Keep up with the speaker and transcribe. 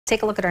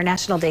take a look at our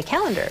National Day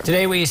calendar.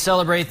 Today we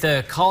celebrate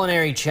the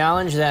culinary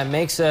challenge that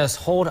makes us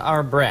hold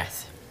our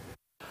breath.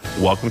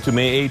 Welcome to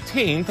May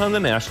 18th on the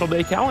National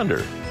Day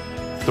calendar.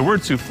 The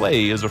word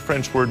souffle is a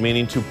French word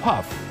meaning to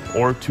puff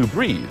or to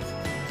breathe.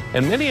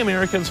 And many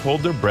Americans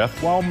hold their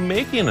breath while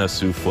making a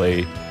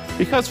souffle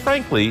because,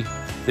 frankly,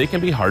 they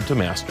can be hard to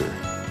master.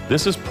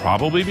 This is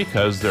probably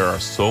because there are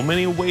so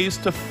many ways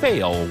to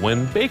fail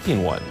when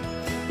baking one.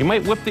 You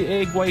might whip the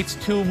egg whites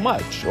too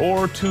much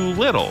or too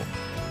little.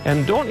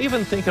 And don't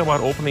even think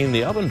about opening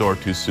the oven door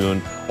too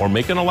soon or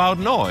making a loud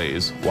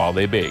noise while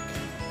they bake.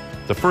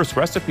 The first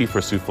recipe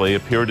for souffle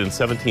appeared in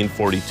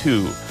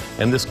 1742,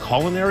 and this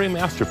culinary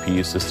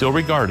masterpiece is still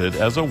regarded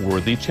as a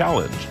worthy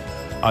challenge.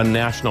 On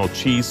National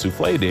Cheese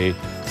Souffle Day,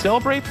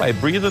 celebrate by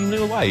breathing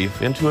new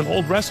life into an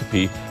old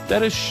recipe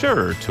that is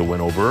sure to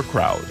win over a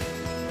crowd.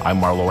 I'm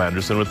Marlo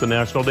Anderson with the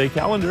National Day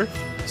calendar.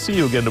 See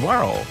you again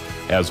tomorrow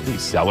as we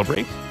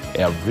celebrate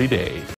every day.